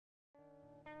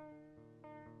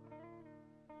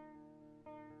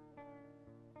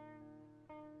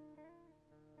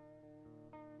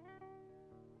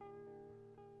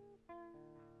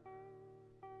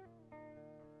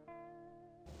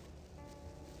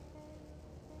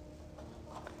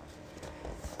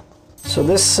So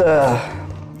this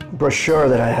brochure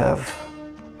that I have,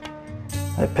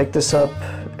 I picked this up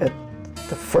at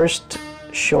the first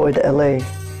show at LA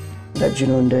that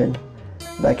Junoon did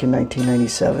back in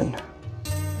 1997.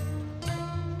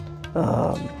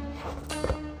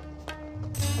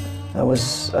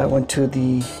 I went to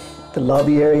the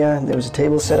lobby area, and there was a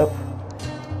table set up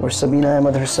where Sabina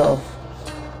Ahmed herself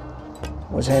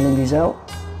was handing these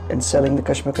out and selling the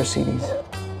Kashmikar CDs.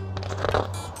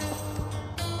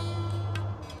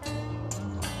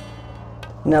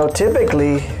 Now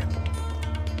typically,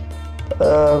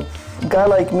 a guy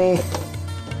like me,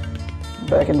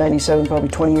 back in 97, probably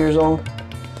 20 years old,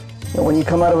 when you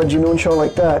come out of a Junoon show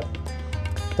like that,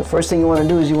 the first thing you want to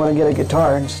do is you want to get a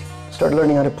guitar and start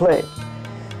learning how to play it.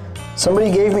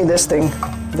 Somebody gave me this thing,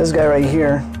 this guy right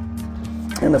here,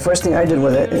 and the first thing I did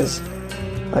with it is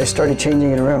I started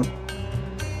changing it around.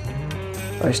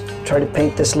 I tried to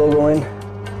paint this logo in.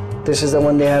 This is the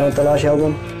one they had on Talash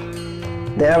album.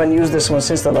 They haven't used this one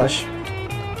since Talash,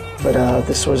 but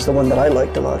this was the one that I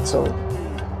liked a lot, so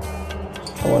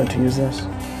I wanted to use this.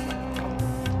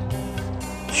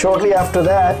 Shortly after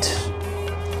that,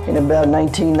 in about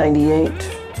 1998,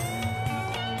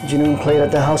 Junoon played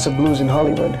at the House of Blues in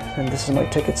Hollywood, and this is my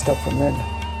ticket stub from then.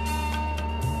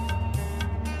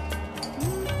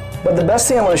 But the best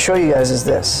thing I want to show you guys is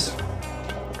this.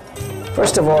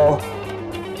 First of all,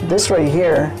 this right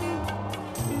here,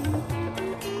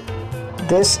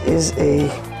 this is a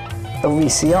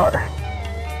VCR.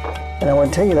 And I want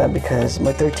to tell you that because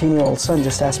my 13-year-old son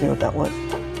just asked me what that was.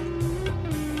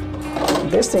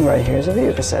 This thing right here is a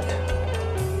video cassette.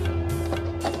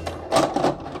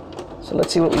 So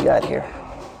let's see what we got here.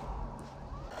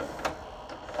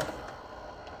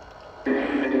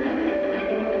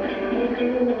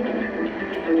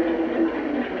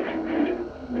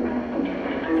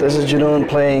 This is Junoon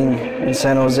playing in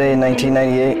San Jose in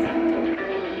 1998.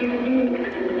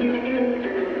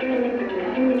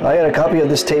 I got a copy of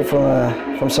this tape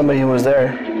from somebody who was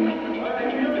there.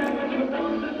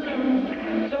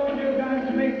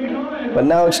 But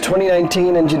now it's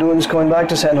 2019 and Junoon's going back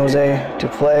to San Jose to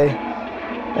play,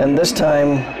 and this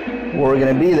time we're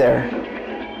going to be there.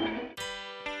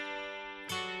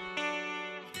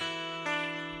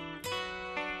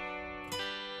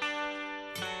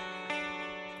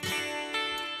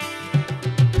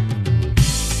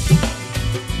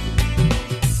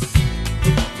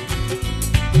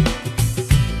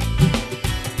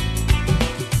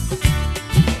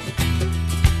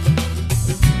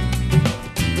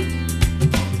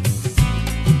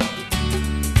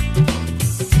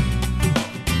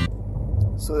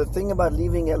 So the thing about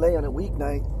leaving LA on a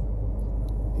weeknight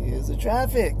is the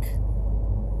traffic.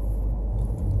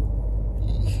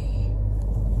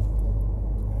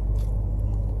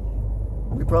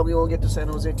 We probably won't get to San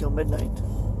Jose till midnight.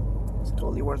 It's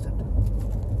totally worth it.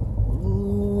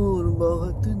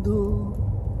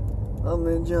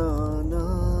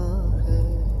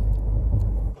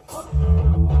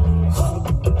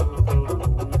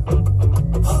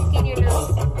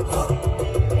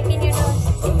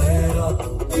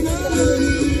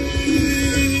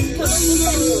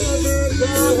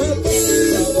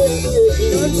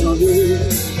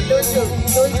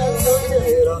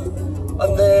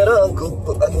 अंधेरा गुप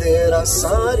अंधेरा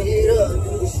सारी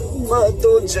रात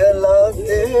तो जला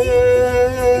दे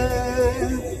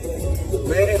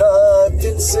मेरी रात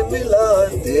इनसे मिला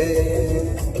दे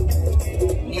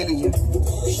ये लीजिए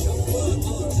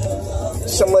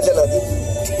शम्मा जला दे.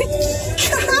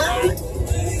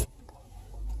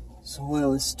 So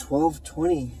well, it's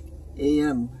 12:20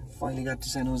 a.m. Finally got to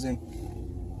San Jose,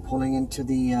 pulling into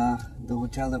the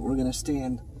hotel that we're gonna stay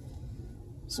in.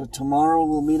 So tomorrow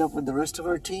we'll meet up with the rest of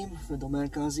our team, with Omair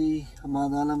Qazi,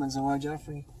 Hammad Alam and Zawar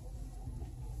Jafri,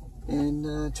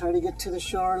 and try to get to the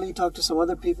show early, talk to some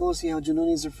other people, see how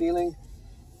Junoonis are feeling,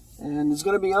 and it's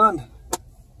gonna be on.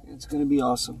 It's gonna be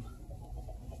awesome.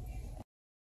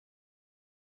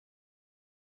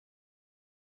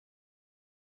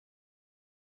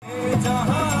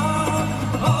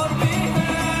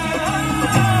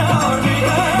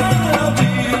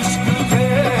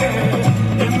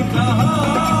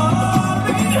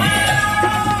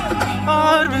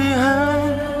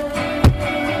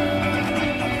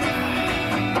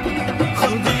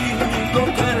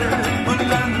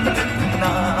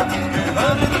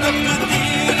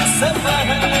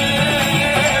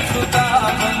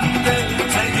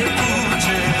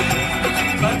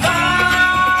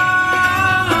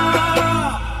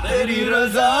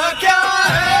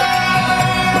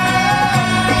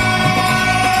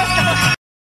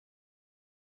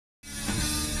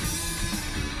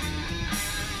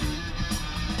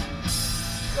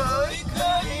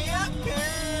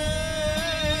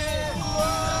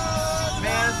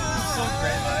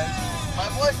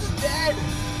 boss is dead.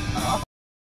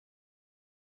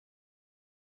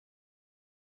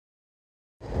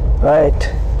 Right,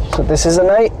 so this is the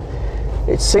night.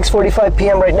 It's 6:45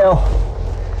 p.m. right now.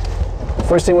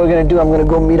 First thing we're gonna do, I'm gonna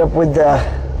go meet up with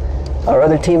our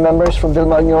other team members from Dil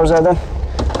Maange Aur Ziyada,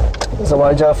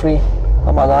 Zawar Jafri,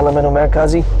 Hammad Alam, and Omair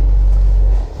Qazi.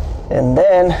 And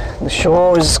then the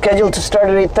show is scheduled to start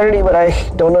at 8:30, but I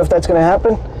don't know if that's gonna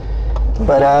happen.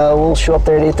 But we'll show up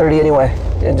there at 8:30 anyway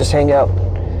and just hang out.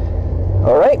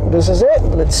 All right, this is it.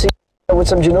 Let's see with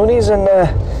some Junoonis and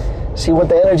see what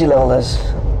the energy level is.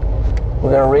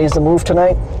 We're gonna raise the move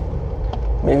tonight.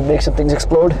 Maybe make some things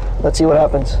explode. Let's see what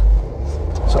happens.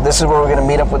 So this is where we're gonna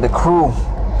meet up with the crew.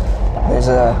 There's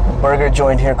a burger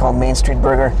joint here called Main Street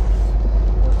Burger.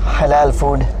 Halal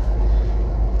food.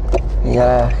 You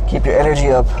gotta keep your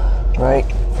energy up, right?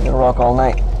 You're gonna rock all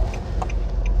night.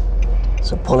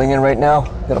 So pulling in right now.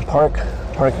 Gotta park.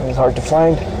 Parking is hard to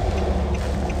find,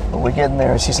 but we're getting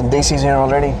there. I see some Desis here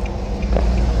already.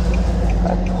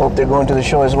 I hope they're going to the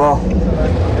show as well.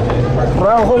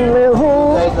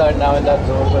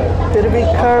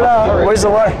 Where's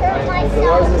Zawar?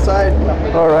 Zawar's inside.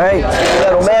 All right. We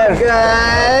got Omair.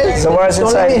 Guys. Zawar's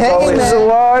inside. It's always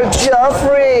Zawar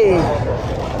Jafri.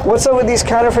 What's up with these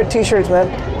counterfeit t-shirts, man?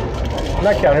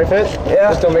 Not counterfeit. Yeah.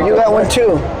 Just don't make you got one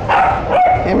too.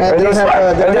 Hey man,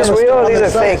 Are these real or these are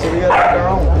fake?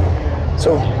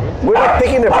 So we're not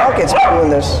picking their pockets by doing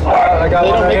this. I got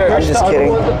one right here. I'm just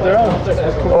kidding.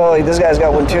 Oh, this guy's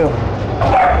got one too.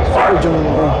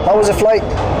 How was the flight?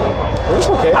 It was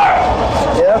okay.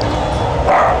 Yeah.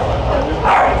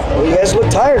 Well, you guys look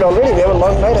tired already. We have a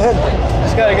long night ahead.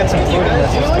 Just gotta get some food in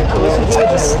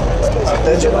this.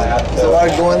 So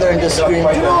I go in there and just scream,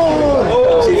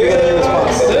 Junoon! See if you get any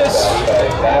response.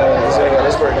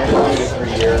 This worked for 2 to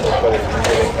 3 years, but it's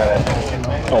really kind of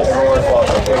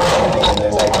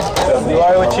you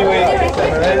are what you eat.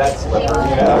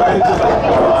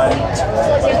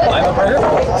 I'm a burger.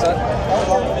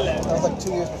 That was like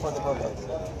 2 years before the burger.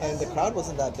 And the crowd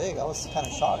wasn't that big. I was kind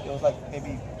of shocked. It was like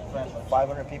maybe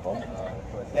 500 people.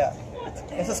 Yeah.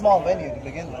 It's a small venue to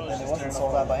begin with, and it wasn't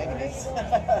sold out by any means.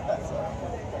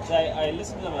 So I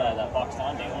listened to the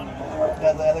Pakistan Day one.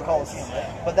 Yeah, the other Coliseum, right?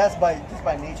 But that's just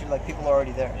by nature, like people are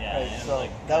already there. Yeah, right? yeah, So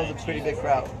like, that was a pretty big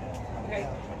crowd.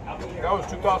 That was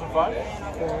 2005.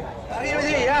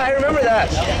 Yeah, I remember that.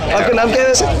 आपका नाम क्या है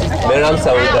वैसे? मेरा नाम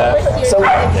सऊद है.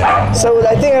 So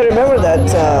I think I remember that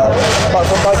from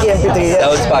Saqi MP3. Yeah.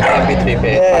 That was Saqi MP3 पे.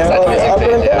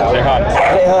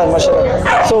 Rehan, mashallah.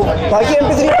 So Saqi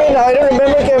MP3 पे, I don't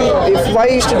remember if I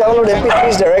used to download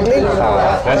MP3s directly.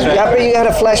 That's right. यहाँ पे you had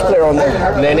a flash player on there.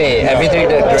 नहीं MP3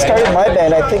 When I started my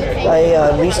band, I think I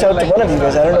reached out to one of you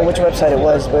guys. I don't know which website it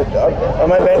was, but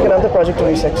my band का नाम था Project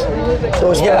 26. तो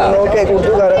उसमें हम लोगों का एक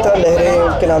उर्दू गाना था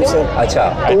लहरें के नाम से. अच्छा.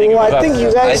 तो I think you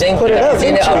guys put it up.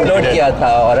 किसी ने अपलोड किया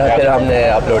था और फिर हमने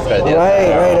अपलोड कर दिया.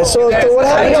 Right. So what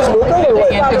happened? Just local or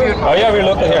what? Oh yeah, we're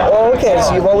local here. Oh, okay. So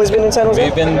you've always been in San Jose?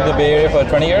 We've been in the Bay Area for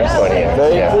 20 years. 20 years.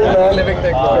 Very cool, man.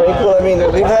 Very cool. I mean,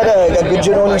 we've had a good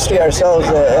Junoon history ourselves.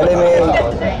 LA में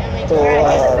तो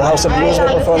House of Blues में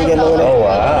perform किया लोगों ने. Oh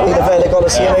wow. एक दफा LA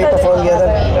Coliseum में perform किया था.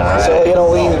 So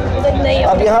we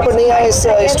अब यहाँ पर नहीं आए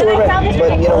इस tour में,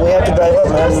 but we have to drive up,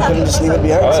 man. We couldn't just leave it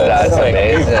behind. Oh, that's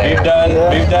amazing.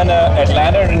 We've done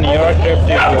Atlanta and New York trip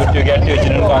to get to a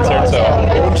Junoon concert. So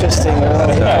Interesting.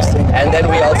 Interesting. And then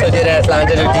we also did an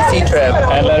Atlanta to DC trip.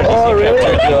 and let Oh, really?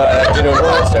 To a Junoon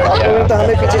concert. आप लोगों ने तो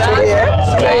हमें पीछे छोड़ दिया है.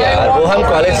 नहीं यार, वो हम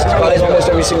college Almost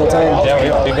every single time. yeah,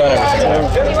 we've got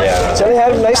everything. Yeah. So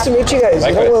nice to meet you guys.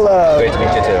 We'll Great to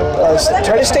meet you too.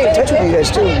 try to stay in touch with you guys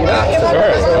too.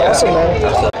 Sure. Awesome,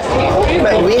 man.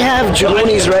 We have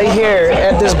Junoonis right here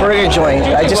at this burger joint.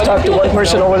 I just talked to one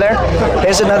person over there.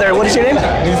 There's another. What is your name?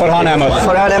 Farhan Ahmed.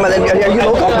 Farhan Ahmed. Are you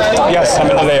local? Yes, I'm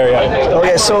in the area.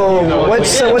 Okay, so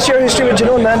what's your history with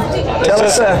Junoon, man? Tell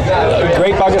us.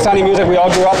 Great Pakistani music we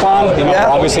all grew up on.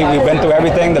 Yeah. Obviously we went through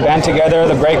everything, the band together,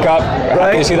 the breakup.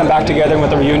 Right. You see them back together with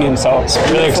the reunion, so it's a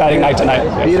really exciting night tonight.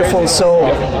 Beautiful. So,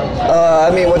 I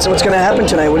mean, what's going to happen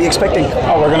tonight? What are you expecting?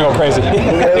 Oh, we're gonna go crazy.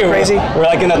 Go crazy? We're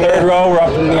like in the third row. We're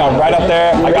up, right up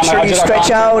there. Make sure you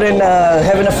stretch out and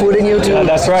have enough food in you too. Yeah,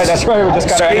 that's right. That's right. We just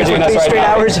got our energy in us right straight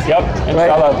now. hours. Yep. Right.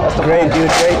 Inshallah. That's the Great, dude.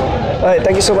 Great. All right.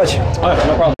 Thank you so much.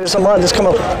 no problem. There's some on. Just come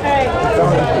up.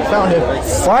 Found it.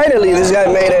 Finally, this guy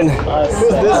made it.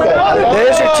 Who's this guy?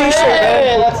 There's your T-shirt, man.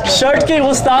 Shirt की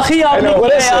गुस्ताखी आपने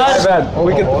What की is है यार. this? Bad.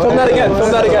 We can film that again.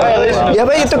 Film that again. Yeah,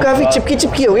 भाई ये तो काफी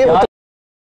चिपकी हो गई.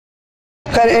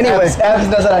 Anyway, Abs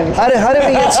नजर आएंगे. how did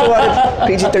we get so out of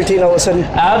PG-13 all of a sudden?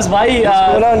 Abs भाई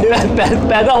going on, dude?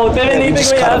 पैदा होते हुए We नहीं थे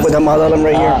just कोई caught up with abs. Hammad Alam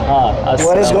right here. हाँ,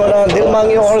 What is going on? Dil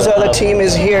Maange Aur Ziyada team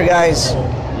is here, guys.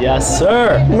 Yes,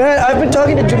 sir. Man, I've been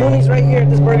talking to Junoonis right here at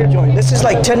this burger joint. This is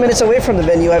like 10 minutes away from the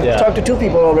venue. I've talked to 2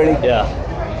 people already. Yeah.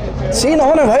 Scene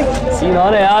on है भाई. Scene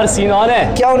on है यार, scene on है.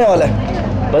 क्या होने वाला है?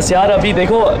 बस यार अभी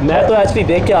देखो मैं तो actually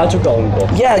देख के आ चुका हूँ उनको.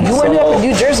 Yeah, you ended up in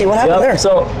New Jersey. What happened there?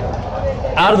 So,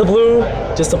 out of the blue,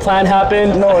 just a plan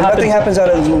happened. No, nothing happens out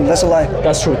of the blue. That's a lie.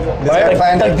 That's true.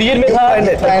 तकदीर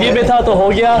में था तो हो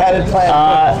गया.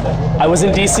 I was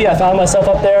in DC. I found myself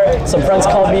up there. Some friends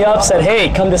called me up, said, "Hey,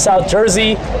 come to South Jersey.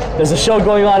 There's a show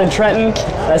going on in Trenton."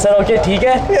 And I said, "Okay, ठीक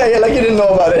है." Yeah, like you didn't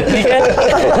know about it. ठीक है.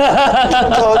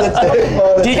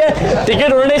 ठीक है.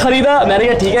 Ticket उन्होंने खरीदा. मैंने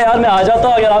कहा ठीक है यार मैं आ जाता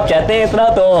हूँ अगर आप कहते हैं इतना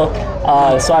तो.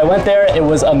 So I went there. It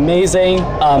was amazing.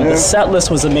 The set list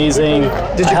was amazing.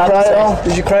 Did you cry at all?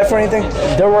 Did you cry for anything?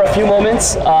 There were a few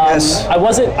moments. Yes. I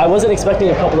wasn't expecting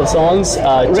a couple of songs.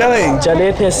 Really? Chale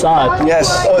The Saath.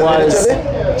 Yes. Was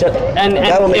and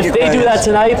if they do that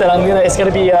tonight, then it's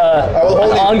gonna be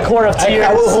an encore of tears.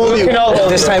 I will hold you.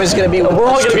 This time it's gonna be. We're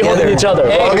all gonna be holding each other.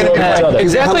 We're all gonna be holding each other.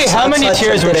 Exactly how many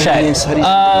tears were shed?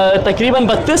 तकरीबन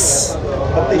 32.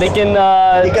 लेकिन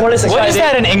थोड़े से What is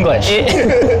that in English?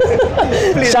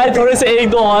 शायद थोड़े से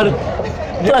 1-2 और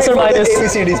plus or minus.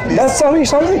 ABCDs, please. That's how many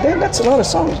songs they did? That's a lot of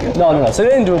songs. Yeah. No. So they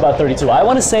didn't do about 32. I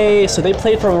want to say, so they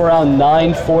played from around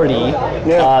 9:40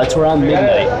 to around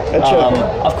midnight.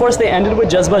 Of course, they ended with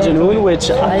Jazba Junoon, which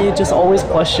I just always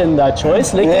questioned that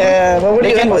choice. Yeah, but what do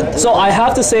you end with? So I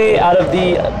have to say, out of the,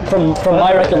 from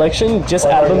my recollection, just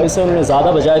album Misal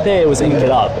Zada Bajaye The, it was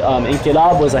Inqilab.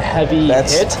 Inqilab was a heavy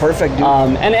That's hit. perfect, dude.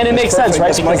 And it makes sense,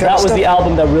 right? That's Because that was the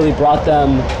album that really brought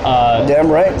them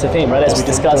Damn right. to fame, right? As we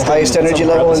discussed. Highest energy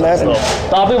level in that.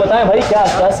 तो आप भी बताएं भाई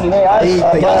क्या scene है यार.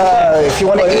 If you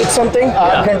want to eat something,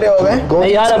 8 घंटे हो गए.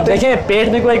 नहीं यार अब देखें पेट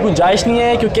में कोई गुंजाइश नहीं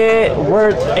है क्योंकि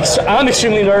I'm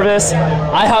extremely nervous.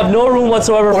 I have no room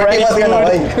whatsoever for any food.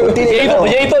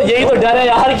 यही तो डर है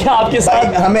यार कि आपके साथ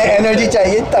हमें एनर्जी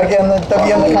चाहिए ताकि हम तभी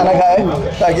हम खाना खाए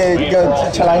ताकि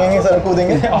छलांगेंगे सर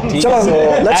कूदेंगे. चलो,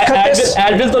 let's cut this.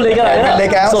 Advil तो लेकर आए ना.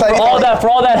 लेके आए So for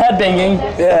all that head banging.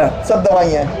 Yeah. सब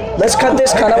दवाइयाँ. Let's cut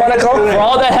this. खाना वाना खाओ. For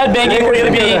all that head banging, we're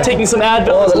gonna be taking some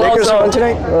Advil. Oh, the Lakers are on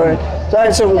tonight? Alright.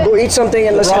 So we'll go eat something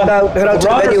and let's head out to the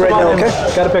venue right now, okay?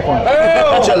 Gotta pick one.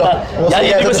 चलो. यार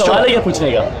ये भी कोई सवाल है क्या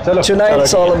पूछने का? Tonight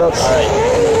it's all about.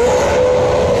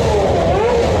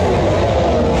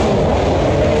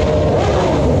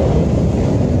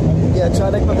 ये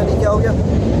अचानक पता नहीं क्या हो गया.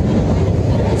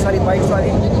 सारी बाइक्स आ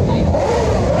गई.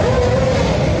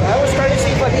 I was trying to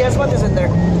see if the asphalt is in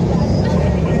there.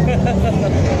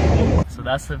 So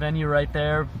that's the venue right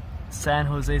there, San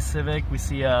Jose Civic. We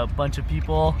see a bunch of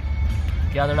people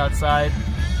gathered outside.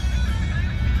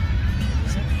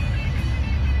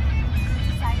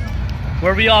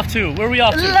 Where are we off to? Where are we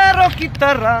off to? लहरों की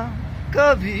तरह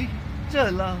कभी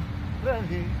चला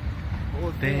रहे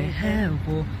होते हैं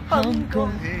वो हमको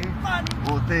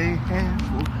होते हैं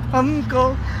वो हमको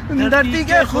धरती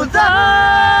के खुदा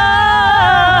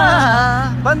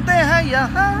बनते हैं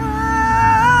यहाँ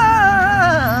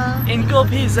इनको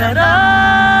भी जरा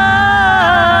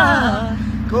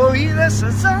कोई न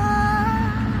सजा.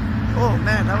 Oh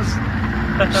man, that was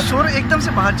सुर एकदम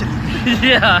से बाहर चली गई.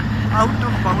 Yeah, Out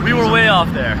of bounds. we were way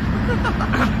off there.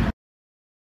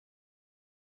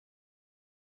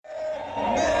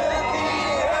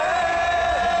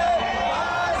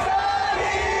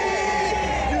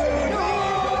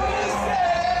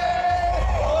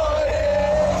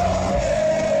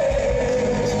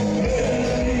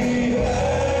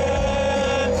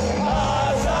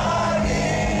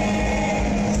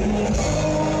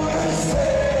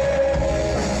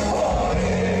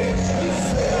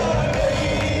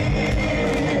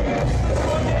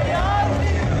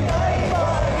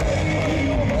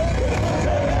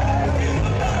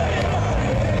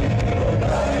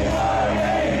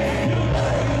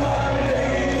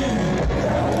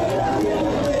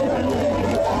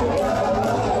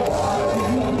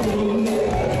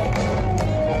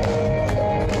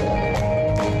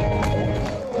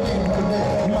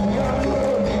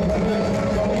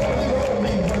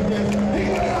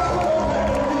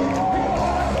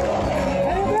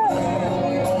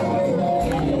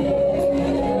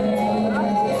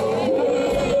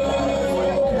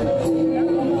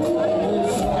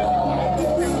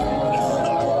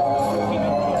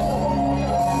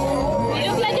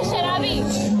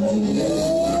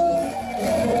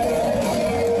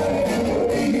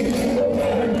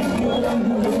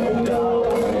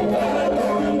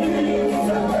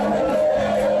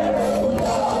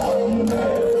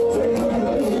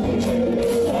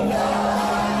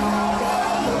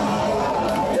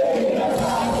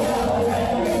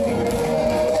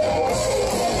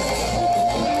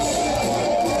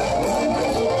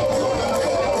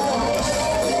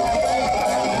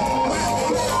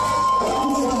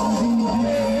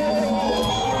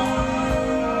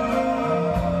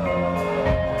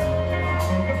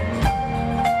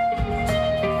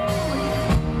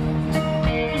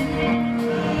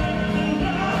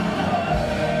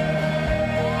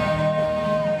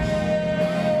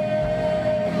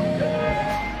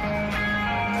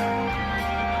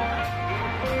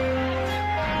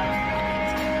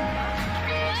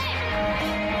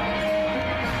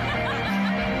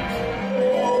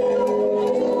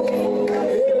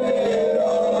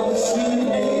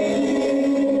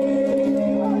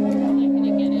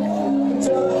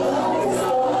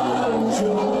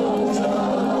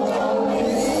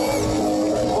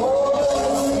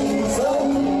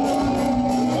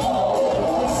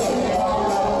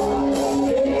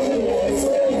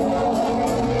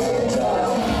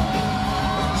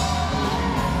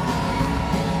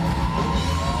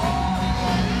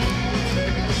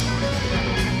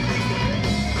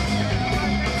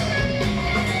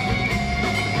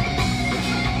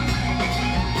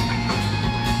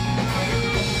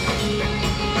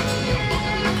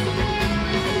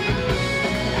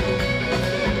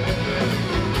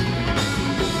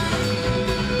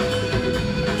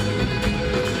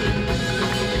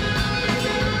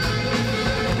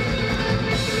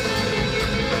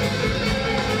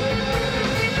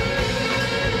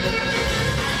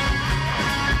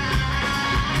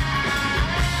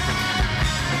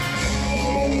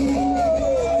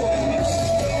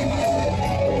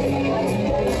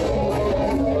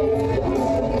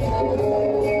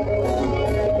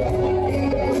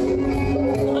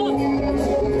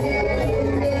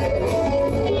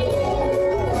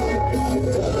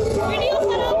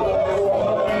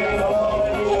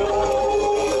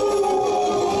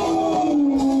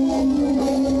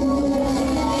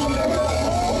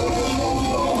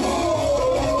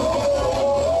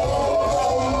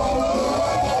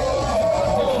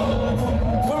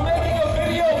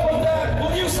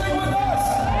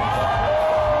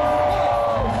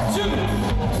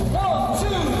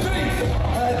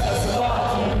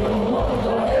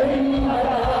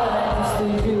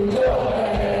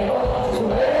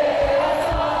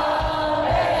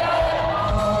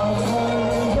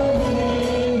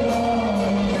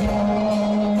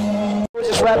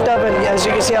 just wrapped up, and as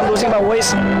you can see, I'm losing my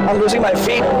voice, I'm losing my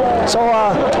feet. So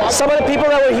some of the people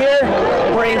that were here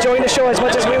were enjoying the show as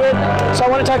much as we were. So I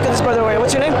want to talk to this brother.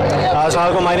 What's your name?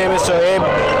 Assalamualaikum, my name is Sohaib.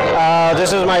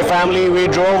 This is my family. We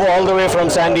drove all the way from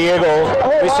San Diego.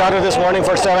 We started this morning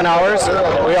for 7 hours.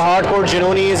 We are hardcore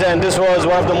Junoonis, and this was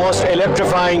one of the most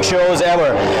electrifying shows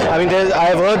ever. I mean,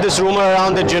 I've heard this rumor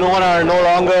around that Junoon are no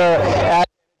longer as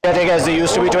energetic as they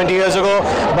used to be 20 years ago,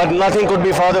 but nothing could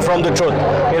be farther from the truth.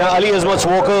 You know, Ali Azmat's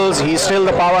vocals, he's still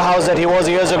the powerhouse that he was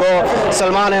years ago.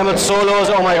 Salman Ahmed's solos,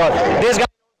 oh my God. This guy,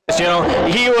 you know,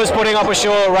 he was putting up a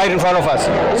show right in front of us.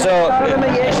 So,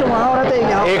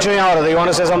 you want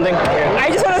to say something? I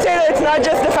just want to say that it's not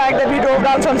just the fact that we drove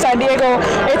down from San Diego.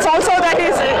 It's also that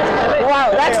he's,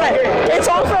 wow, that's nice. It's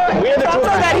also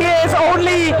that he is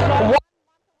only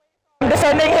one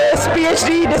defending his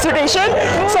PhD dissertation.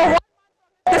 So one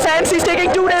defense, he's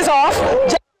taking 2 days off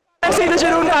just to see the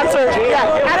Junoon concert.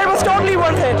 Yeah, and it was totally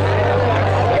worth it.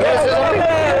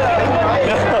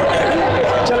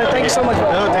 Thank you so much.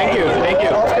 No, thank you.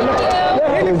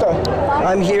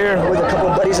 I'm here with a couple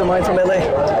of buddies of mine from LA.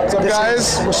 What's up,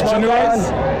 guys?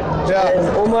 Yeah. And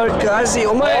Omair Qazi.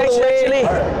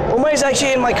 Omair is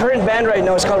actually in my current band right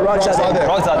now. It's called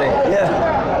Rockzadeh.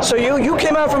 Yeah. So you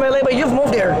came out from LA, but you've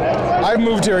moved here. I've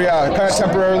moved here, yeah, kind of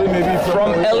temporarily, maybe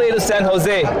From LA to San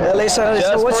Jose. LA, San Jose.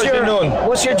 So what's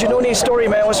your Junooni story,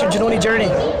 man? What's your Junooni journey?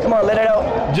 Come on, let it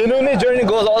out. Junooni journey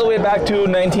goes all the way back to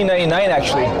 1999,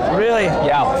 actually. Really?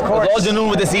 Yeah, of course. It was all Junoon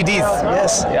with the CDs.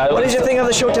 Yes. Yeah. What did you think of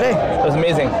the show today? It was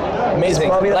amazing. Amazing.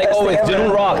 Like always,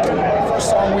 Junoon rocked. First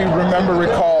song we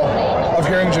recall of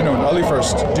hearing Junoon. Ali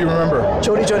first. Do you remember?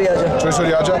 Chori Chori Aja. Chori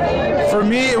Chori Aja. For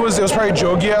me, it was probably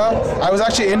Jogia. I was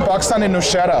actually in Pakistan in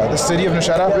Nusheira, the city of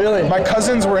Nusheira. Really? My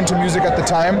cousins were into music at the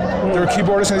time. They were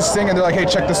keyboardists and this thing, and they're like, "Hey,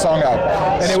 check this song out."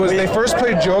 And it was they first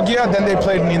played Jogia, then they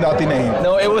played Neend Aati Nahee.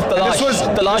 No, it was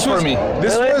Talash for me.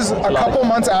 This was a couple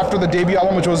months after the debut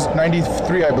album, which was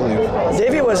 '93, I believe.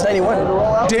 Debut was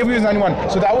 91. Debut was 91.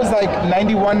 So that was like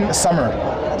 91 summer.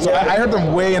 So I heard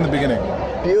them way in the beginning.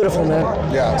 Beautiful, man.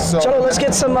 Yeah. So Chalo, let's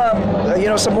get some,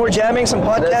 some more jamming, some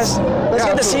podcasts. Let's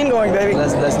get the scene going, baby.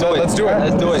 Let's do it. Let's do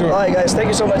it. All right, guys. Thank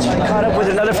you so much. I caught up with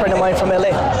another friend of mine from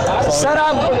LA. Sir,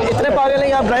 आप इतने पागल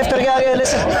नहीं आप drive करके आ गए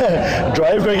listen.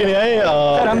 Drive करके नहीं आए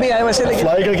हम भी आए वैसे लेकिन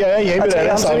फ्लाई करके आए यहीं पे रह रहे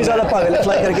हैं हमसे भी ज़्यादा पागल है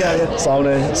fly करके आ गए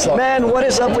सामने Man, what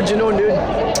is up with Junoon, dude?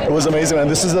 It was amazing, man.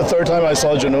 This is the third time I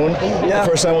saw Junoon. Yeah.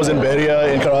 The first time was in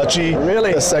Behria in Karachi.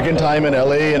 Really? The second time in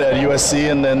LA and at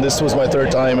USC, and then this was my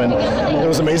third time, and it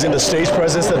was amazing. The stage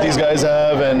presence that these guys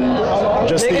have, and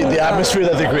just the atmosphere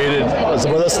that they created was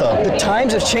stuff. The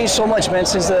times have changed so much, man,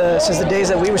 since the days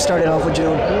that we were started off with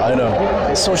Junoon. I know.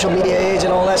 The social media age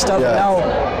and all that stuff. Yeah. Now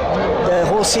the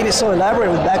whole scene is so elaborate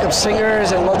with backup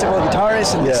singers and multiple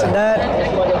guitarists and this and that.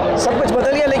 सब कुछ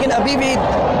बदल गया, लेकिन अभी भी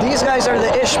these guys are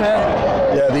the ish, man.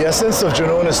 Yeah, the essence of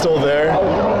Junoon is still there.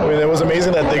 I mean, it was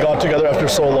amazing that they got together after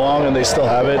so long, and they still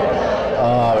have it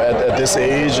at this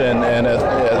age and at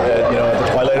the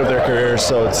twilight of their career.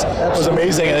 So it was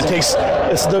amazing, and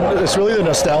it's really the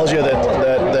nostalgia that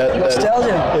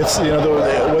nostalgia. It's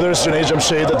whether it's Junaid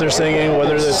Jamshed that they're singing,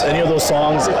 whether it's any of those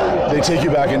songs, they take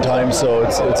you back in time. So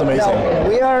it's amazing.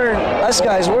 Now, us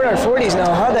guys, we're in our 40s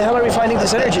now. How the hell are we finding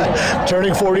this energy?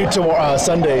 Turning 40 tomorrow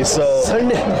Sunday. So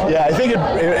yeah, I think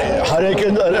हर एक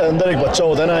अंदर एक बच्चा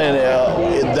होता है ना,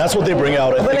 and that's what they bring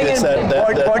out. I think it's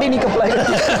that body नहीं comply.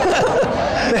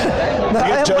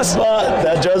 That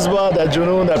jazba, that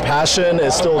Junoon, that passion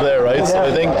is still there, right? Yeah, so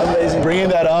I think amazing. Bringing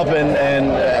that up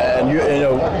and you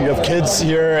have kids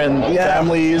here and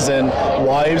families and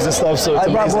wives and stuff. So it's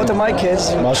I brought amazing. both of my kids,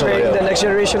 training the next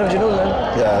generation of Junoon, man.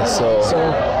 Yeah, so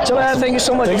Chala, thank you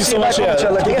so much. Thank you so much. Yeah,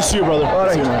 good to see you, brother. All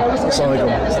right. Assalamu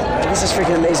alaikum. This is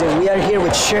freaking amazing. We are here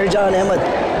with Sherjan Ahmed.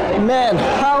 Man,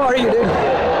 how are you, dude?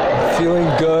 Feeling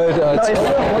good.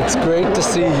 It's great to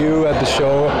see you at the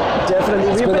show.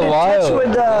 Definitely. We've been in touch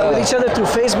with each other through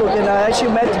Facebook, and I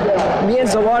actually me and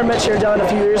Zawar met Sherjan a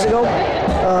few years ago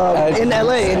in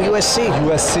LA, in USC.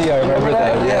 USC, I remember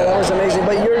that. Yeah, that was amazing.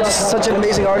 But you're just such an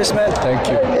amazing artist, man. Thank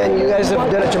you. And you guys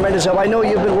have done a tremendous job. I know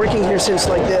you've been working here since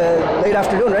like the late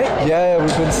afternoon, right? Yeah,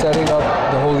 we've been setting up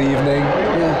the whole evening.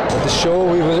 Yeah. But the show,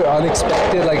 we were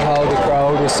unexpected, like how the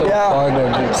crowd was so fun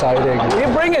and exciting. You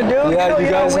bring it, dude. Yeah, you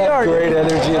guys have great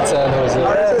energy in San Jose.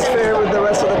 How does this fare with the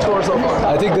rest of the tour so far?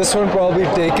 I think this one probably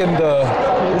taken the...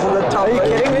 This is the top. Are you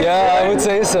kidding me? Yeah, I would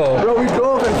say so. Bro, we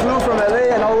drove and flew from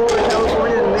LA and all over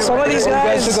California. And some of these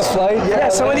guys took a flight? Yeah,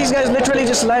 some of these guys literally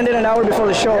just landed an hour before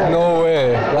the show. No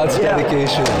way. That's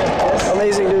dedication.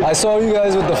 Amazing, dude. I saw you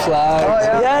guys with the flag.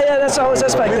 Yeah, that's how I was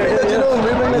expecting.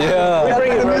 Yeah. We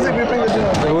bring the music, we bring the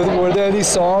Junoon. Were there any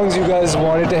many songs you guys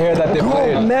wanted to hear that they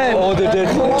played. Man. Oh, they did.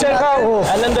 Check out.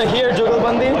 And then the here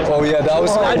Jugalbandi. Oh yeah, that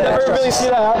was. I never really see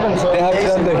that happen. So They haven't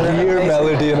done the here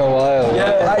melody in a while.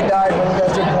 yeah. I died when you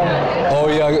guys did that. Oh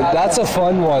yeah, that's a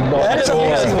fun one. That's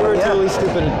amazing. We're Yeah. totally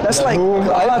stupid. That's like,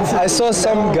 I saw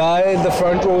some guy in the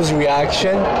front row's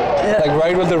reaction, like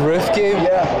right when the riff came.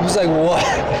 Yeah. He was like, what?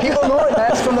 people know it,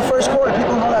 man. It's from the first chord.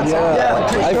 People know that song.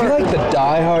 Yeah. I feel like the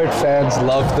diehard fans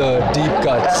love the deep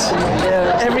cuts.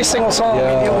 Yeah, every single song.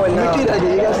 Yeah.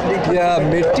 Yeah,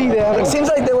 Mitti, they have It seems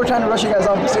like they were trying to rush you guys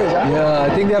off the stage, huh? Yeah, I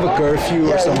think they have a curfew Yeah, or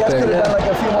you guys something. could've done like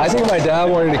a few more I think my dad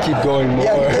wanted to keep going more.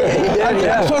 Yeah, he did.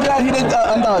 I'm so glad he did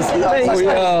Andaz.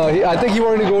 Oh, yeah, I think he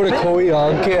wanted to go to Koi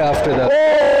Anke after that.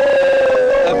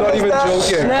 I'm not even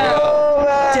joking.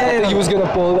 I think he was going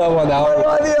to pull that one out.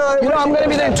 You know, I'm going to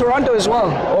be there in Toronto as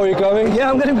well. Oh, you're coming? Yeah,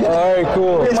 I'm going to be there. All right,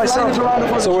 cool. Myself.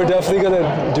 So we're definitely going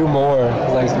to do more.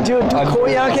 Like, Dude, do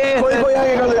Koi Anke.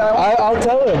 I'll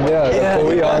tell him, yeah.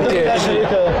 Koi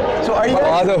Anke. So are you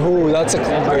guys, Ada Who, that's a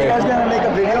are you great. guys going to make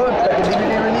a video, like a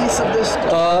DVD release of this?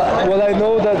 Well, I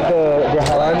know that the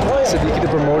Rehan Siddiqui, the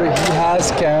promoter, he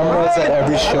has cameras at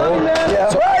every show. Yeah.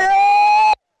 So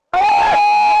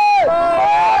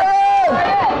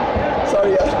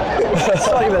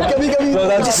Sorry, man. No,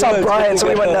 that's just saw good. Brian, so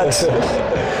we went nuts.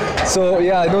 So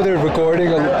yeah, I know they're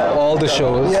recording all the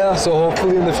shows. Yeah. So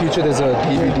hopefully in the future there's a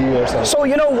DVD or something. So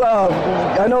you know,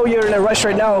 I know you're in a rush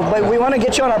right now, but we want to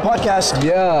get you on our podcast.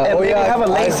 Yeah. And maybe have a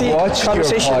lengthy I've watched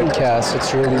conversation. your podcast.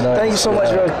 It's really nice. Thank you so much,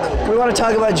 bro. We want to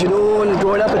talk about Junoon,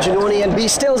 growing up at Junooni, and Be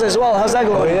Stills as well. How's that Oh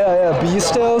going? yeah. Be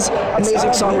Stills.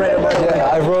 Amazing songwriter, by the way.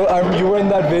 Yeah, you were in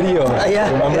that video.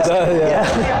 Yeah. Remember that?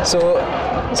 Yeah. So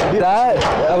that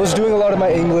I was doing a lot of my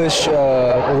English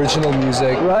original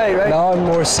music. Right. Now I'm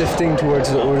more sifting towards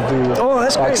the Urdu,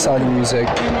 that's great. Pakistani music.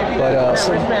 But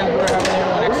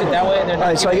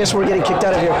Alright, so I guess we're getting kicked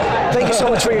out of here. Thank you so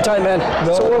much for your time, man.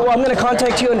 No. So I'm going to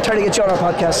contact you and try to get you on our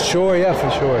podcast. Sure, yeah,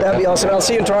 for sure. That'd be awesome. I'll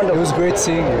see you in Toronto. It was great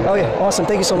seeing you. Oh yeah, awesome.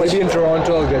 Thank you so much. Maybe in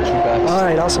Toronto I'll get you back.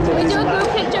 Alright, awesome. Can we do a group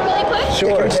picture really quick?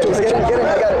 Sure. Get it.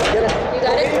 I got it. You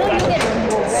got it?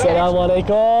 Assalamu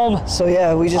alaikum. So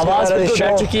yeah, we just got out of the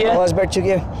show. Awaz back to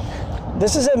you.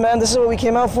 This is it, man. This is what we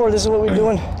came out for. This is what we're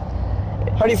doing.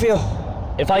 How do you feel?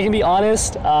 If I can be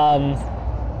honest,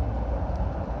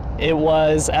 it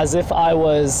was as if I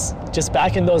was just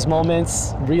back in those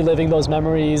moments, reliving those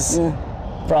memories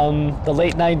from the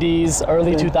late 90s,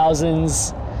 early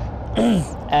 2000s,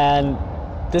 and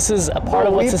this is a part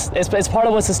of it's part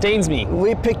of what sustains me.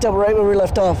 We picked up right where we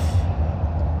left off.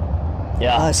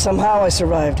 Yeah. Somehow I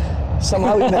survived.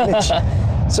 Somehow we managed.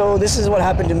 So this is what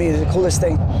happened to me. The coolest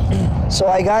thing. So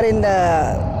I got in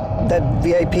that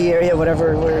VIP area,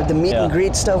 whatever, where the meet and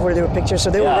greet stuff, where there were pictures.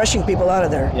 So they were rushing people out of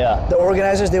there. Yeah. The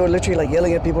organizers, they were literally like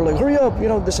yelling at people, like, hurry up, you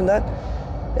know, this and that.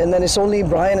 And then it's only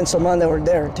Brian and Salman that were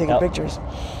there taking pictures.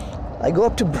 I go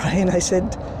up to Brian, I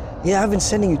said, yeah, I've been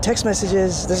sending you text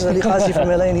messages. This is Ali Qazi from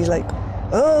LA. And he's like,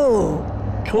 oh,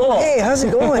 cool. Hey, how's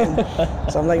it going?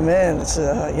 So I'm like, man, it's,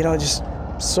 you know, just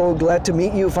so glad to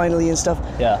meet you finally and stuff.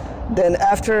 Yeah. Then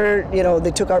after, you know,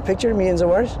 they took our picture, me and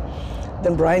Zawar's,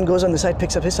 then Brian goes on the side,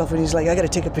 picks up his cell phone, and he's like, I gotta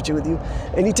take a picture with you.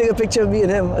 And he took a picture of me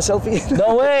and him, a selfie.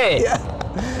 No way! Yeah.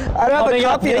 I don't have a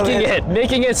copy of it.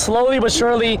 Making it slowly but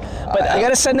surely. But I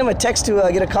gotta send him a text to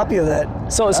get a copy of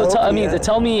that. So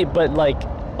tell me, but like,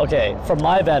 okay, from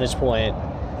my vantage point,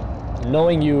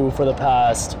 knowing you for the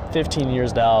past 15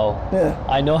 years now,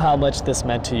 I know how much this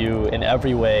meant to you in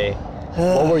every way.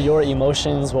 What were your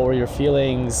emotions? What were your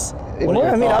feelings?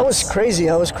 I was crazy.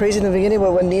 I was crazy in the beginning,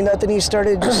 but when Neend Aati Nahee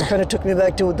started, just kind of took me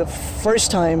back to the first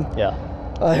time. Yeah.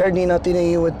 I heard Neend Aati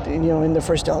Nahee with, you know, in the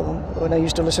first album when I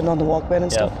used to listen on the Walkman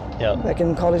and stuff. Yeah. Back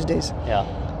in college days. Yeah.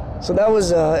 So that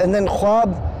was, and then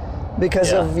Khwab,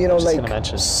 because of, you know, like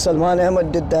Salman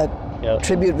Ahmed did that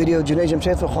tribute video, Junaid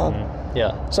Jamshed for Khwab.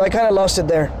 Yeah. So I kind of lost it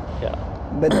there. Yeah.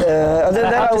 But other than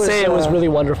that, I have to say it was really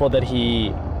wonderful that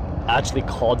he actually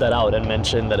called that out and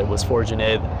mentioned that it was for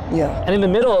Junaid. Yeah. And in the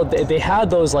middle, they had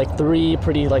those like three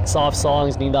pretty like soft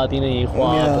songs, Neend Aati Nahee,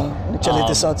 Khwab, Chale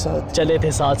The Saath Saath. Chale The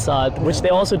Saath Saath, which they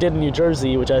also did in New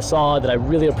Jersey, which I saw that I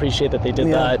really appreciate that they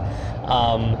did that.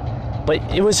 But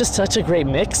it was just such a great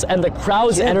mix, and the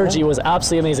crowd's energy was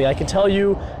absolutely amazing. I can tell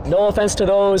you, no offense to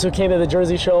those who came to the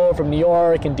Jersey show from New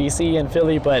York and DC and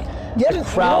Philly, but the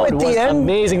crowd was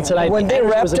amazing tonight. When the they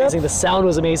energy wrapped was amazing, the sound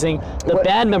was amazing. The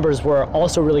band members were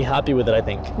also really happy with it, I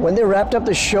think. When they wrapped up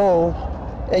the show,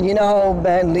 and you know how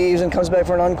band leaves and comes back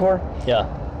for an encore? Yeah.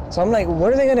 So I'm like,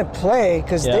 what are they gonna play?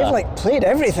 Because they've like played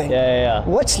everything. Yeah.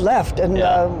 What's left? And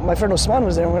my friend Osman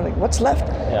was there, and we're like, what's left?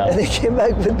 Yeah. And they came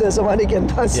back with the Zamani and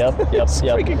Dust. Yep.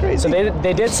 Freaking crazy. So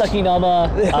they did Saqi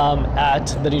Nama at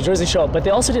the New Jersey show, but they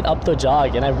also did Up to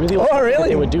Jog, and I really hoped that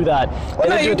they would do that. Oh,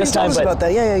 no, you did tell us about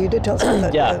that. Yeah, you did tell us about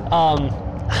that. Yeah.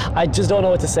 I just don't know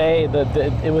what to say.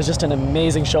 It was just an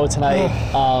amazing show tonight.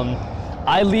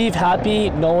 I leave happy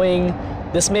knowing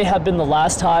this may have been the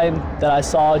last time that I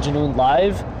saw Junoon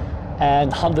live,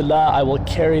 and alhamdulillah, I will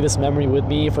carry this memory with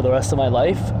me for the rest of my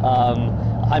life.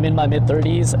 I'm in my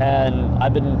mid-30s, and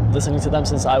I've been listening to them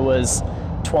since I was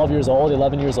 12 years old,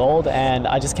 11 years old, and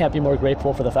I just can't be more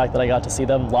grateful for the fact that I got to see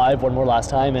them live one more last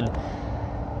time, and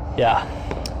yeah.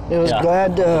 It was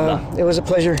glad, it was a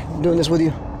pleasure doing this with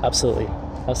you. Absolutely.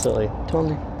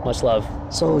 Totally. Much love.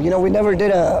 So, you know, we never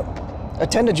did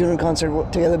attend a Junoon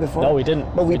concert together before. No, we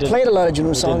didn't. But we played a lot of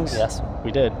Junoon songs. Yes,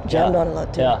 we did. Jammed on a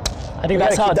lot too. Yeah. I think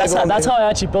that's how I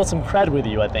actually built some cred with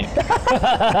you, I think.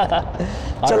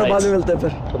 Chalo baad mein milte hain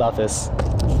phir. Khuda Hafiz.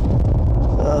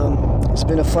 It's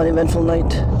been a fun, eventful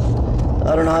night.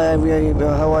 I don't know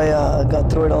how I got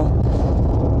through it all.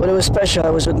 But it was special.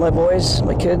 I was with my boys,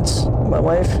 my kids, my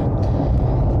wife.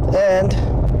 And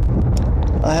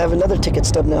I have another ticket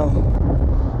stub now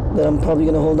that I'm probably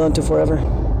going to hold on to forever.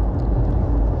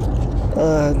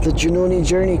 The Junooni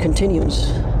journey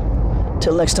continues.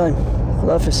 Till next time.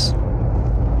 Khuda Hafiz.